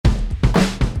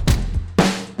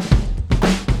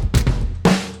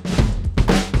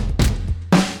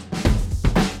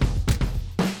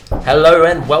Hello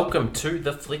and welcome to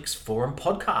the Flicks Forum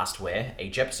podcast, where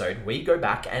each episode we go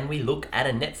back and we look at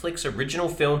a Netflix original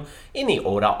film in the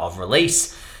order of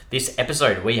release. This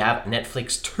episode we have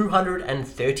Netflix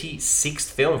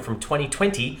 236th film from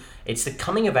 2020. It's the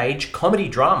coming-of-age comedy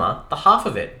drama, The Half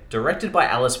of It, directed by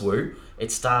Alice Wu.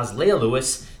 It stars Leah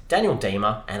Lewis, Daniel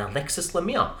Diemer, and Alexis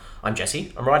Lemire. I'm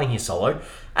Jesse. I'm writing here solo.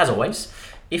 As always,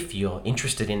 if you're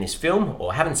interested in this film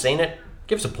or haven't seen it,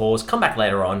 give us a pause, come back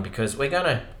later on, because we're going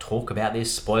to talk about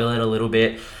this, spoil it a little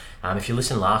bit. If you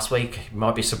listened last week, you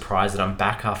might be surprised that I'm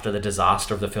back after the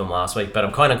disaster of the film last week, but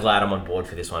I'm kind of glad I'm on board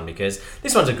for this one, because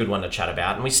this one's a good one to chat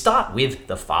about. And we start with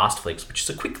the Fast Flicks, which is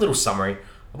a quick little summary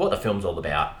of what the film's all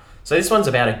about. So this one's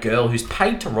about a girl who's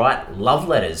paid to write love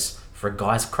letters for a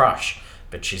guy's crush,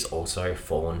 but she's also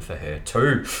fallen for her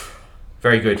too.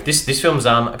 Very good. This film's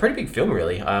a pretty big film,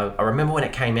 really. I remember when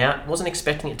it came out, wasn't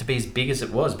expecting it to be as big as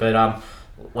it was, but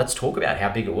let's talk about how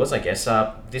big it was, I guess.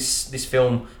 This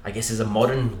film, I guess, is a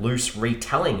modern, loose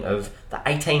retelling of the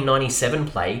 1897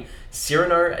 play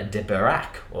Cyrano de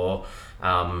Bergerac, or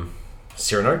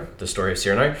Cyrano, the story of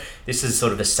Cyrano. This is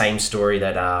sort of the same story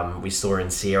that we saw in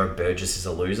Sierra Burgess is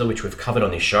a Loser, which we've covered on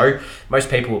this show.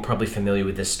 Most people are probably familiar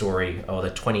with this story, or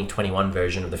the 2021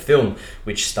 version of the film,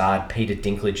 which starred Peter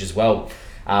Dinklage as well.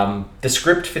 The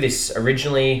script for this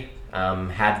originally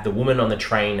had the woman on the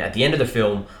train at the end of the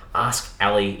film asked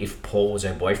Ali if Paul was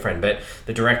her boyfriend, but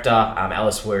the director,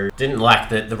 Alice Wu, didn't like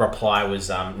the reply was,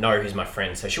 no, he's my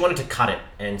friend. So she wanted to cut it,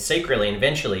 and secretly and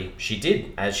eventually she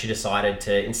did, as she decided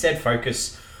to instead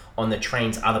focus on the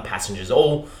train's other passengers,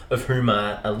 all of whom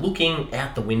are looking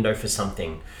out the window for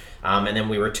something. And then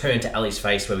we return to Ellie's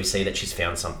face, where we see that she's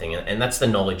found something, and that's the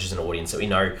knowledge as an audience that we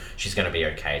know she's going to be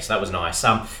okay. So that was nice.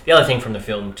 The other thing from the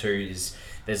film too is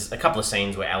there's a couple of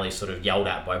scenes where Ellie's sort of yelled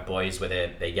at by boys, where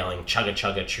they're yelling chugga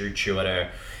chugga choo choo at her.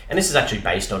 And this is actually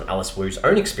based on Alice Wu's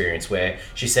own experience, where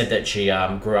she said that she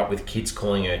grew up with kids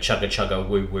calling her chugga chugga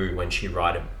woo woo when she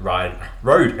rode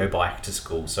her bike to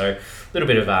school. So a little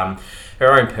bit of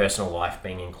her own personal life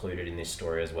being included in this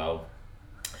story as well.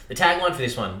 The tagline for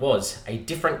this one was a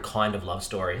different kind of love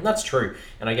story, and that's true.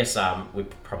 And I guess we'll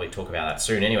probably talk about that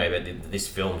soon anyway, but this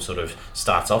film sort of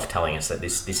starts off telling us that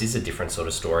this is a different sort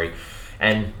of story.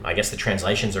 And I guess the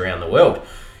translations around the world.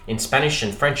 In Spanish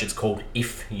and French, it's called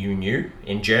If You Knew.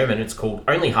 In German, it's called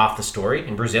Only Half the Story.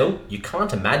 In Brazil, You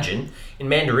Can't Imagine. In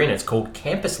Mandarin, it's called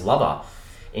Campus Lover.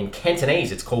 In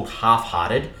Cantonese, it's called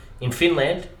Half-Hearted. In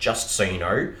Finland, Just So You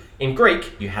Know. In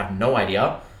Greek, You Have No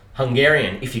Idea.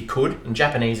 Hungarian, If You Could. In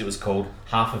Japanese, it was called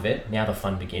Half of It. Now the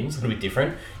Fun Begins. A little bit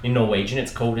different. In Norwegian,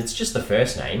 it's called It's Just the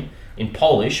First Name. In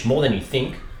Polish, More Than You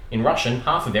Think. In Russian,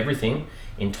 Half of Everything.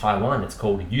 In Taiwan, it's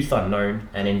called Youth Unknown.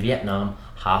 And in Vietnam,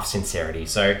 Half Sincerity.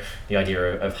 So the idea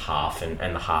of half and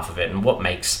the half of it, and what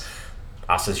makes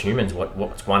us as humans,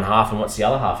 what's one half and what's the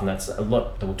other half. And that's a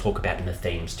lot that we'll talk about in the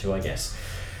themes too, I guess.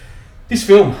 This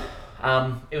film,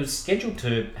 it was scheduled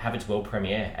to have its world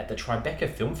premiere at the Tribeca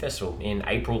Film Festival in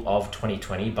April of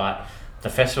 2020, but the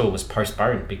festival was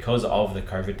postponed because of the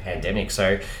COVID pandemic.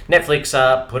 So Netflix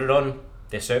put it on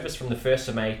their service from the 1st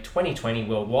of May 2020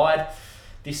 worldwide.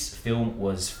 This film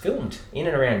was filmed in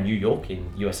and around New York,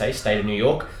 in USA, state of New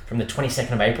York, from the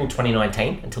 22nd of April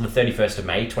 2019 until the 31st of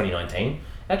May 2019. It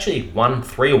actually won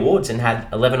 3 awards and had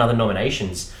 11 other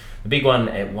nominations. The big one,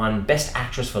 it won Best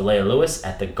Actress for Leah Lewis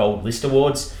at the Gold List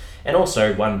Awards, and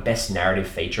also won Best Narrative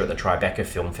Feature at the Tribeca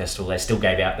Film Festival. They still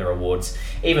gave out their awards,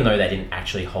 even though they didn't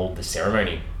actually hold the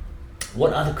ceremony.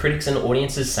 What are the critics and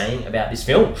audiences saying about this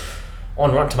film?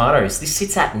 On Rotten Tomatoes, this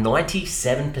sits at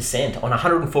 97% on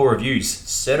 104 reviews,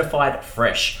 certified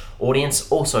fresh. Audience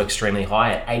also extremely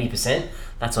high at 80%.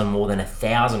 That's on more than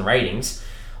 1,000 ratings.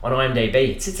 On IMDb,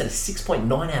 it sits at a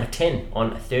 6.9 out of 10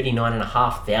 on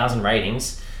 39,500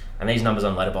 ratings. And these numbers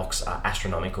on Letterboxd are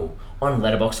astronomical. On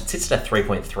Letterboxd, it sits at a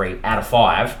 3.3 out of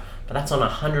 5, but that's on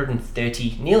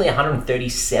nearly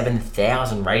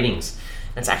 137,000 ratings.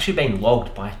 And it's actually been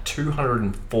logged by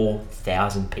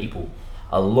 204,000 people.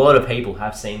 A lot of people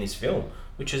have seen this film,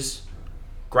 which is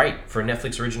great for a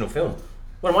Netflix original film.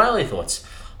 What are my early thoughts?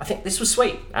 I think this was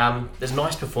sweet. There's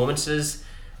nice performances.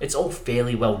 It's all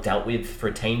fairly well dealt with for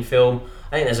a teen film.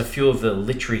 I think there's a few of the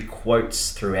literary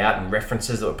quotes throughout and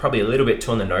references that were probably a little bit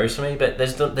too on the nose for me, but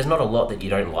there's not a lot that you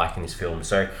don't like in this film.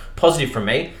 So positive from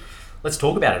me. Let's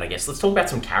talk about it, I guess. Let's talk about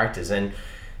some characters. And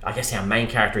I guess our main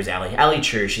character is Ali. Ali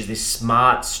Chu, she's this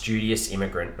smart, studious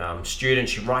immigrant student.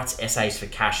 She writes essays for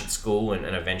cash at school and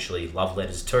eventually love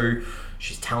letters too.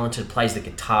 She's talented, plays the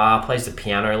guitar, plays the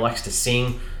piano, likes to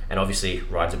sing, and obviously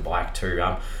rides a bike too.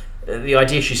 The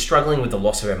idea, she's struggling with the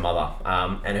loss of her mother,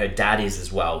 and her dad is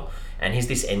as well. and he's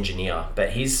this engineer, but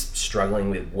he's struggling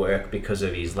with work because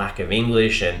of his lack of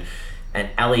English, and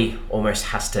Ellie almost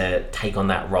has to take on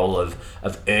that role of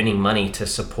earning money to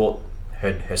support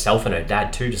herself and her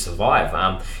dad too, to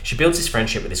survive. She builds this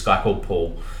friendship with this guy called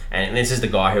Paul, and this is the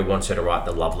guy who wants her to write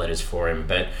the love letters for him.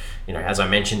 But as I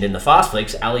mentioned in the Fast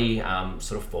Flicks, Ellie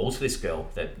sort of falls for this girl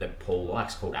that Paul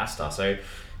likes, called Asta. So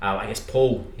I guess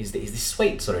Paul is this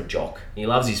sweet sort of jock. He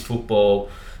loves his football,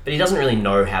 but he doesn't really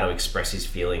know how to express his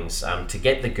feelings to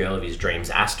get the girl of his dreams,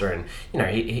 Asta. And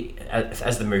he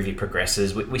as the movie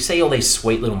progresses, we see all these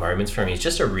sweet little moments from him. He's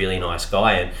just a really nice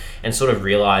guy, and sort of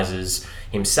realizes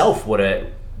himself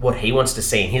what he wants to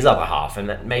see in his other half, and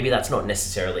that maybe that's not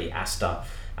necessarily Asta.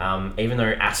 Even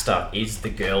though Asta is the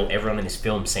girl everyone in this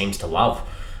film seems to love.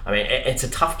 I mean, it's a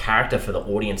tough character for the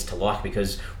audience to like,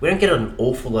 because we don't get an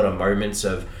awful lot of moments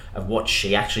of what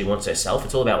she actually wants herself.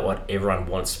 It's all about what everyone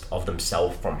wants of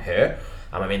themselves from her.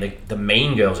 I mean, the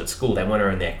mean girls at school, they want her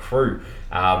in their crew.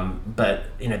 But,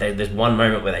 there's one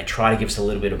moment where they try to give us a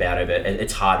little bit about her, but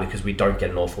it's hard because we don't get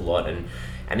an awful lot.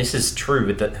 And this is true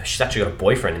with she's actually got a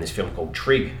boyfriend in this film called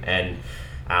Trig. And,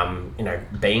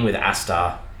 being with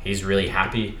Asta, he's really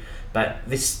happy. But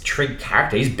this Trig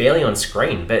character, he's barely on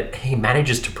screen, but he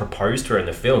manages to propose to her in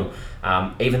the film,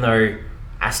 even though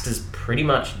Asta's pretty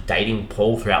much dating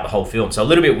Paul throughout the whole film. So a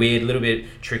little bit weird, a little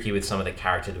bit tricky with some of the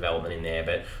character development in there,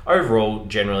 but overall,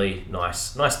 generally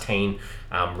nice teen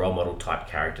role model type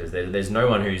characters. There's no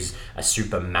one who's a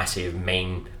super massive,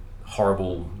 mean,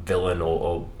 horrible villain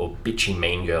or bitchy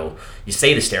mean girl. You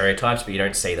see the stereotypes, but you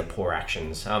don't see the poor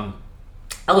actions.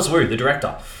 Alice Wu, the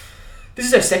director. This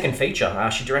is her second feature.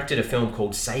 She directed a film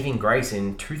called Saving Grace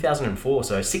in 2004,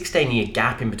 so a 16-year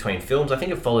gap in between films. I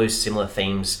think it follows similar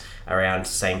themes around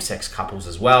same-sex couples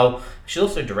as well. She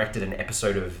also directed an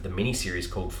episode of the miniseries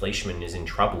called Fleischman is in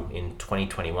Trouble in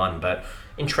 2021, but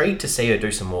intrigued to see her do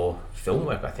some more film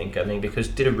work, I think, because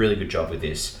did a really good job with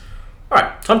this.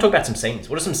 Alright, time to talk about some scenes.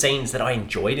 What are some scenes that I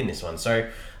enjoyed in this one? So, I'm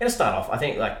going to start off. I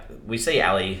think, we see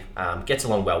Ali gets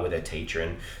along well with her teacher,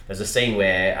 and there's a scene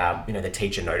where, the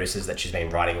teacher notices that she's been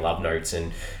writing love notes,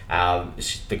 and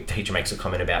the teacher makes a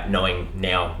comment about knowing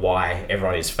now why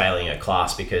everyone is failing her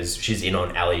class, because she's in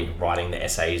on Ali writing the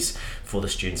essays for the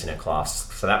students in her class.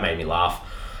 So that made me laugh.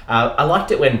 I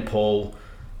liked it when Paul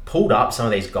pulled up some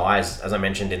of these guys, as I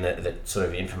mentioned in the sort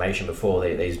of information before,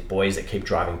 these boys that keep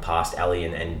driving past Ellie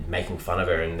and making fun of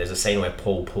her, and there's a scene where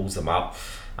Paul pulls them up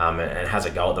and has a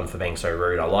go at them for being so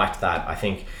rude. I liked that. I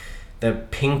think the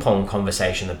ping pong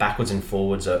conversation, the backwards and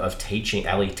forwards of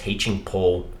Ellie teaching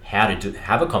Paul how to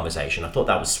have a conversation, I thought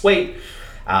that was sweet.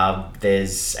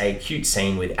 There's a cute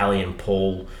scene with Ellie and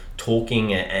Paul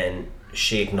talking, and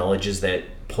she acknowledges that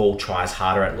Paul tries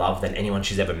harder at love than anyone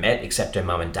she's ever met except her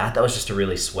mum and dad. That was just a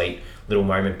really sweet little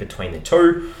moment between the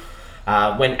two.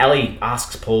 When Ellie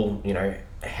asks Paul,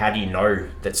 how do you know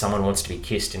that someone wants to be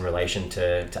kissed in relation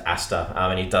to Asta?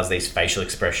 And he does these facial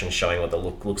expressions showing what the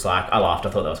look looks like. I laughed. I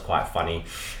thought that was quite funny.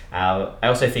 I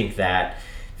also think that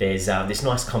there's this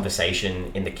nice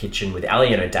conversation in the kitchen with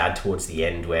Ellie and her dad towards the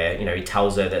end where, he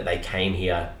tells her that they came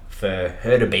here for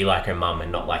her to be like her mum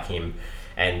and not like him.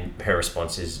 And her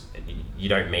response is, you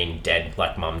don't mean dead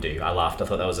like mum do. I laughed. I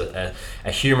thought that was a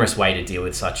humorous way to deal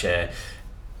with such an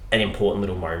important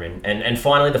little moment. And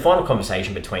finally, the final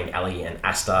conversation between Ellie and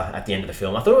Asta at the end of the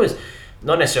film. I thought it was,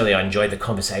 not necessarily I enjoyed the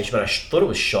conversation, but I thought it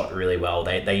was shot really well.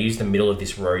 They used the middle of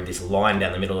this road, this line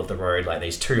down the middle of the road, like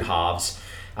these two halves.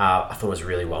 I thought it was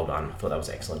really well done. I thought that was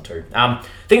excellent too.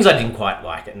 Things I didn't quite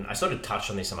like, and I sort of touched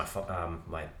on this in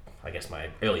my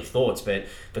early thoughts, but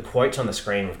the quotes on the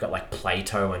screen, we've got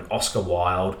Plato and Oscar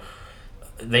Wilde.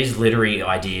 These literary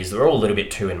ideas, they're all a little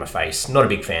bit too in my face. Not a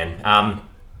big fan.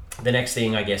 The next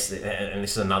thing, I guess, and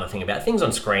this is another thing about things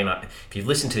on screen, if you've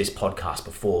listened to this podcast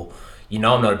before, I'm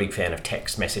not a big fan of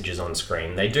text messages on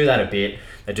screen. They do that a bit.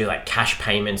 They do cash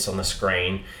payments on the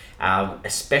screen.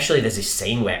 Especially there's this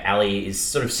scene where Ali is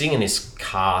sort of sitting in this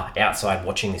car outside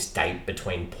watching this date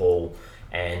between Paul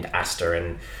and Asta,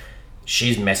 and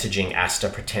she's messaging Asta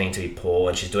pretending to be Paul,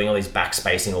 and she's doing all these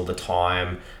backspacing all the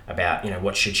time about,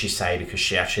 what should she say because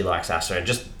she actually likes Asta, and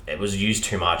it was used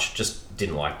too much. Just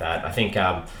didn't like that. I think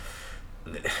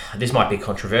this might be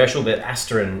controversial, but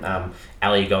Asta and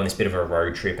Ali go on this bit of a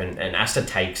road trip, and Asta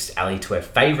takes Ali to her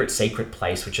favourite secret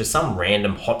place, which is some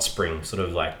random hot spring, sort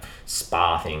of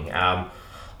spa thing. I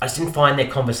just didn't find their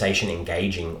conversation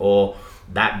engaging or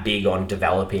that big on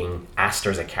developing Asta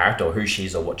as a character or who she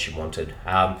is or what she wanted.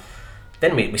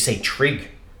 Then we see Trig,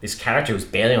 this character who's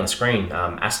barely on the screen,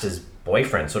 Asta's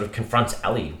boyfriend, sort of confronts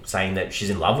Ali, saying that she's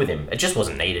in love with him. It just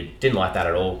wasn't needed. Didn't like that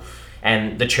at all.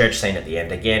 And the church scene at the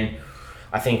end, again,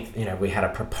 I think, we had a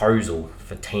proposal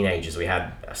for teenagers. We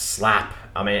had a slap.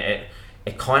 I mean,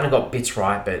 it kind of got bits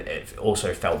right, but it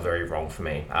also felt very wrong for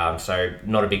me. So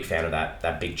not a big fan of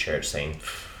that big church scene.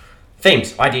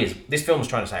 Themes, ideas. This film was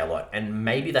trying to say a lot, and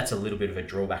maybe that's a little bit of a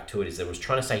drawback to it, is that it was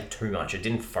trying to say too much. It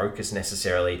didn't focus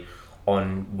necessarily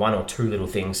on one or two little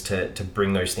things to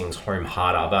bring those things home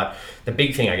harder. But the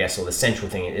big thing, I guess, or the central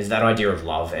thing, is that idea of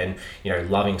love. And,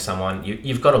 loving someone,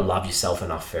 you've got to love yourself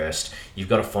enough first. You've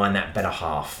got to find that better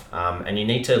half. And you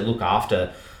need to look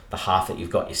after the half that you've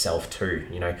got yourself too.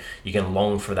 You can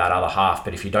long for that other half,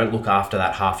 but if you don't look after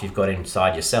that half you've got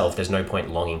inside yourself, there's no point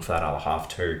longing for that other half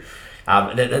too.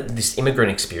 This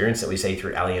immigrant experience that we see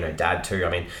through Ali and her dad too, I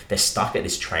mean, they're stuck at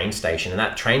this train station, and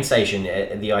that train station,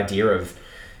 the idea of,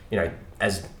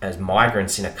 as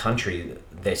migrants in a country,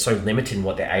 they're so limited in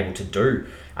what they're able to do.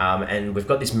 And we've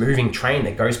got this moving train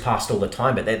that goes past all the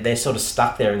time, but they're sort of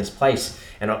stuck there in this place.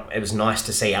 And it was nice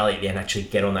to see Ali then actually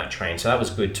get on that train. So that was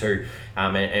good too.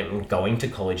 And going to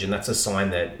college, and that's a sign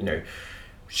that,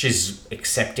 she's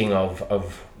accepting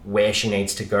of where she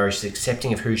needs to go. She's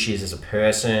accepting of who she is as a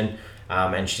person.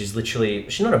 And she's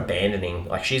not abandoning,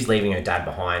 like she's leaving her dad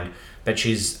behind, but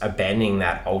she's abandoning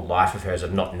that old life of hers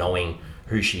of not knowing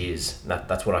who she is.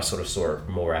 That's what I sort of saw it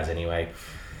more as anyway.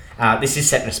 This is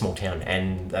set in a small town,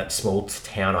 and that small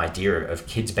town idea of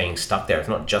kids being stuck there. It's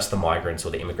not just the migrants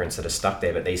or the immigrants that are stuck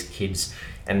there, but these kids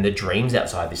and the dreams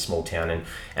outside this small town,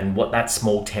 and what that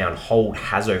small town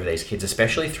has over these kids,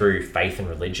 especially through faith and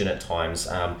religion at times.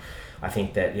 I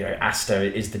think that,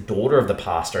 Asta is the daughter of the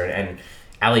pastor, and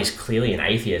Ali's clearly an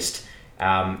atheist,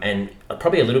 and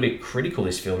probably a little bit critical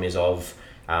this film is of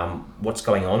what's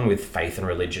going on with faith and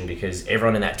religion, because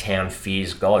everyone in that town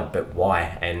fears God, but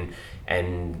why? And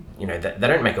they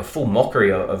don't make a full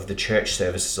mockery of the church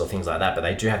services or things like that, but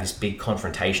they do have this big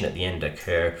confrontation at the end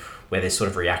occur where there's sort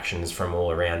of reactions from all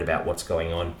around about what's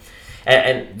going on.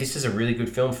 And this is a really good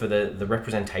film for the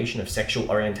representation of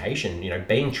sexual orientation,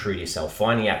 being true to yourself,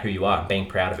 finding out who you are, being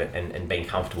proud of it, and being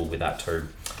comfortable with that too.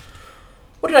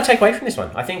 What did I take away from this one?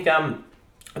 I think,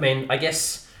 I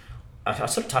guess I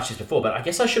sort of touched this before, but I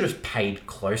guess I should have paid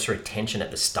closer attention at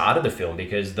the start of the film,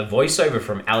 because the voiceover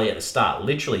from Ali at the start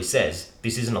literally says,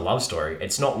 this isn't a love story.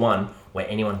 It's not one where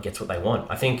anyone gets what they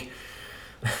want. I think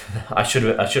I should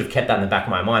have kept that in the back of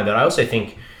my mind, but I also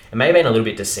think it may have been a little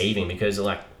bit deceiving, because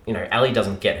Ali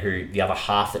doesn't get who the other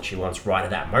half that she wants right at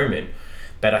that moment,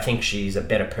 but I think she's a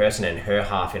better person, and her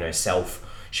half in herself,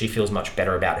 she feels much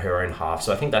better about her own half.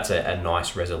 So I think that's a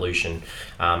nice resolution.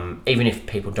 Even if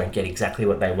people don't get exactly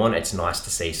what they want, it's nice to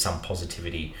see some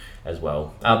positivity as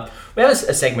well. We have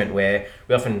a segment where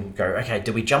we often go, okay,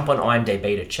 do we jump on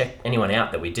IMDb to check anyone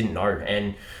out that we didn't know?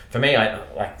 And for me, I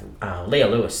like Leah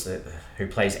Lewis, who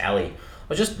plays Ali. I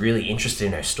was just really interested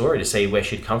in her story to see where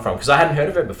she'd come from, because I hadn't heard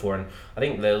of her before. And I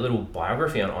think the little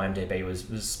biography on IMDb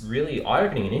was really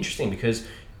eye-opening and interesting, because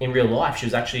in real life, she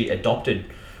was actually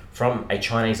adopted from a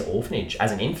Chinese orphanage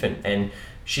as an infant, and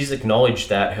she's acknowledged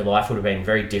that her life would have been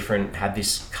very different had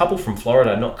this couple from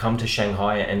Florida not come to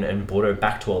Shanghai and brought her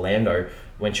back to Orlando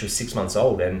when she was 6 months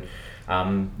old. And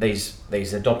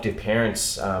these adoptive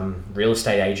parents, real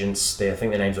estate agents, I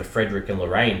think their names were Frederick and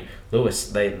Lorraine Lewis,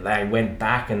 they went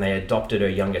back and they adopted her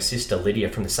younger sister Lydia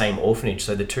from the same orphanage,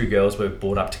 so the two girls were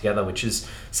brought up together, which is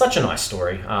such a nice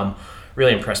story.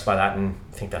 Really impressed by that, and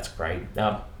I think that's great.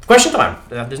 Question time.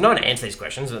 There's no one to answer these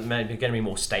questions. It's going to be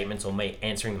more statements or me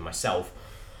answering them myself.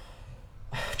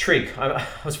 Trig. I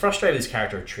was frustrated with this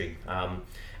character of Trig,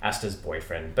 Asta's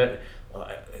boyfriend. But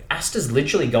Asta's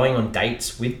literally going on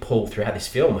dates with Paul throughout this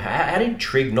film. How did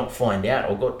Trig not find out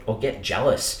or get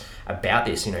jealous about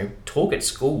this? Talk at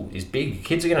school is big.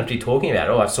 Kids are going to have to be talking about,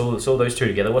 I saw those two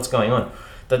together. What's going on?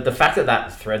 The fact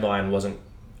that thread line wasn't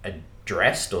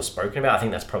addressed or spoken about, I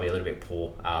think that's probably a little bit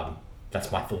poor.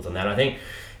 That's my thoughts on that. I think,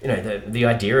 the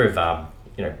idea of,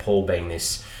 Paul being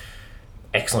this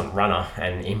excellent runner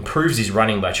and improves his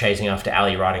running by chasing after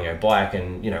Ali riding her bike,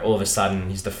 and, all of a sudden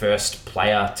he's the first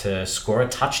player to score a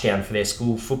touchdown for their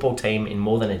school football team in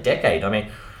more than a decade. I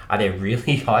mean, are there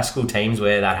really high school teams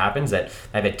where that happens, that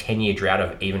they have a 10-year drought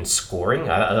of even scoring?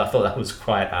 I thought that was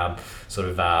quite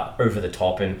over the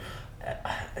top. And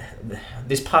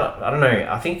this part, I don't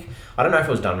know if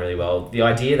it was done really well. The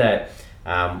idea that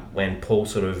when Paul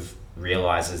sort of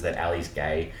realizes that Ali's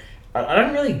gay, I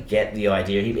don't really get the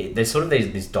idea. There's sort of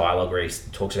this dialogue where he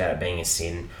talks about it being a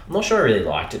sin. I'm not sure I really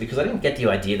liked it, because I didn't get the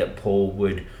idea that Paul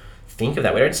would think of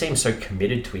that. We don't see him so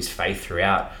committed to his faith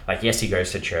throughout. Like, yes, he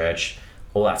goes to church,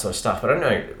 all that sort of stuff, but I don't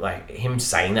know, like, him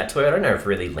saying that to her, I don't know if it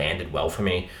really landed well for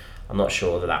me. I'm not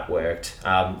sure that worked.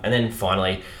 And then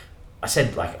finally, I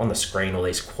said, like, on the screen, all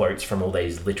these quotes from all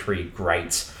these literary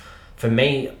greats. for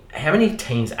me, how many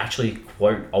teens actually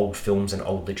quote old films and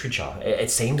old literature?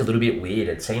 It seemed a little bit weird.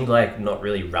 It seemed like not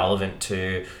really relevant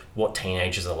to what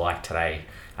teenagers are like today.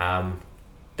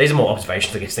 These are more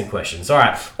observations, I guess, than questions. All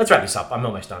right, let's wrap this up. I'm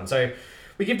almost done. So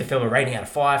we give the film a rating out of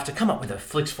 5 to come up with a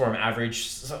Flix Forum average.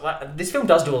 So, this film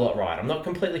does do a lot right. I'm not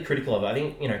completely critical of it. I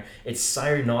think, it's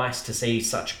so nice to see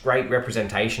such great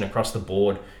representation across the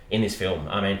board in this film.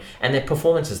 I mean, and their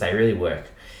performances, they really work.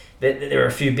 There are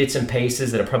a few bits and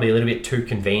pieces that are probably a little bit too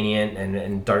convenient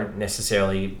and don't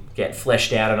necessarily get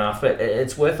fleshed out enough, but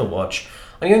it's worth a watch.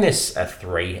 I'm giving this a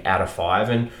 3 out of 5,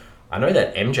 and I know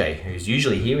that MJ, who's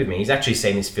usually here with me, he's actually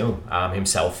seen this film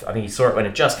himself. I think he saw it when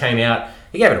it just came out.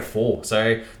 He gave it a 4,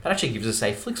 so that actually gives us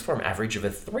a Flix Forum average of a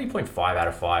 3.5 out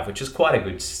of 5, which is quite a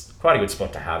good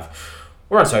spot to have.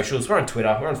 We're on socials, we're on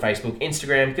Twitter, we're on Facebook,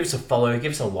 Instagram. Give us a follow,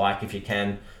 give us a like if you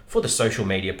can, for the social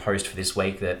media post for this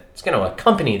week that's going to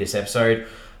accompany this episode,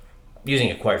 using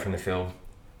a quote from the film.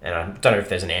 And I don't know if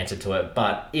there's an answer to it,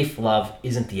 but if love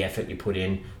isn't the effort you put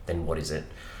in, then what is it?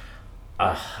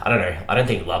 I don't know. I don't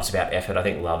think love's about effort. I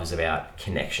think love is about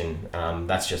connection.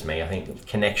 That's just me. I think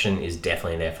connection is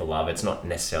definitely there for love. It's not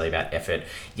necessarily about effort.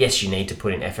 Yes, you need to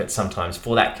put in effort sometimes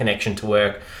for that connection to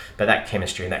work, but that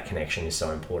chemistry and that connection is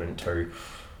so important too.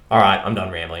 All right, I'm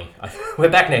done rambling. We're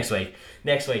back next week.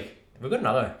 Next week, we've got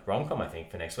another rom-com, I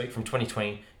think, for next week from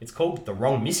 2020. It's called The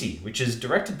Wrong Missy, which is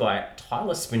directed by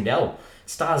Tyler Swindell.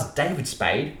 Stars David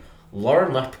Spade,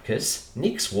 Lauren Lapkus,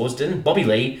 Nick Swarsden, Bobby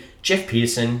Lee, Jeff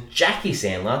Pearson, Jackie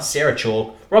Sandler, Sarah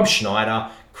Chalk, Rob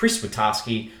Schneider, Chris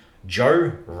Witarski,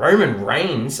 Joe, Roman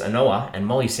Reigns, Anoa, and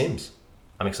Molly Sims.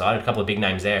 I'm excited. A couple of big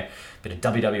names there. Bit of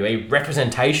WWE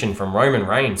representation from Roman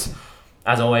Reigns.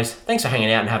 As always, thanks for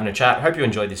hanging out and having a chat. Hope you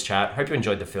enjoyed this chat. Hope you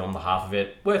enjoyed the film, the half of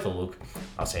it. Worth a look.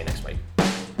 I'll see you next week.